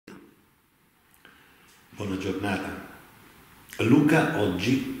Buona giornata. Luca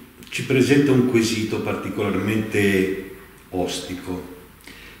oggi ci presenta un quesito particolarmente ostico,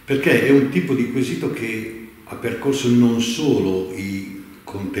 perché è un tipo di quesito che ha percorso non solo i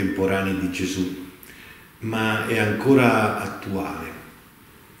contemporanei di Gesù, ma è ancora attuale.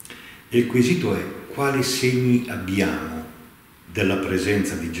 E il quesito è: quali segni abbiamo della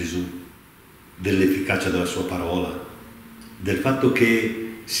presenza di Gesù, dell'efficacia della sua parola, del fatto che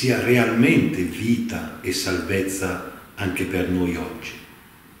sia realmente vita e salvezza anche per noi oggi?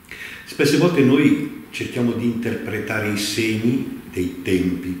 Spesse volte noi cerchiamo di interpretare i segni dei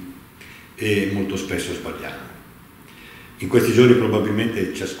tempi e molto spesso sbagliamo. In questi giorni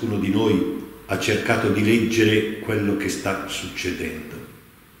probabilmente ciascuno di noi ha cercato di leggere quello che sta succedendo,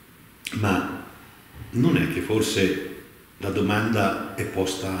 ma non è che forse la domanda è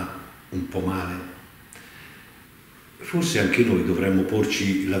posta un po' male? Forse anche noi dovremmo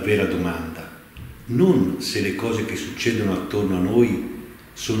porci la vera domanda, non se le cose che succedono attorno a noi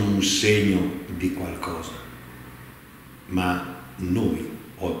sono un segno di qualcosa, ma noi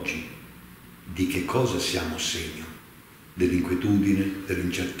oggi di che cosa siamo segno? Dell'inquietudine,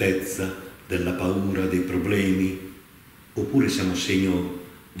 dell'incertezza, della paura, dei problemi? Oppure siamo segno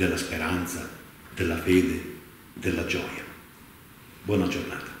della speranza, della fede, della gioia? Buona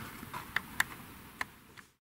giornata.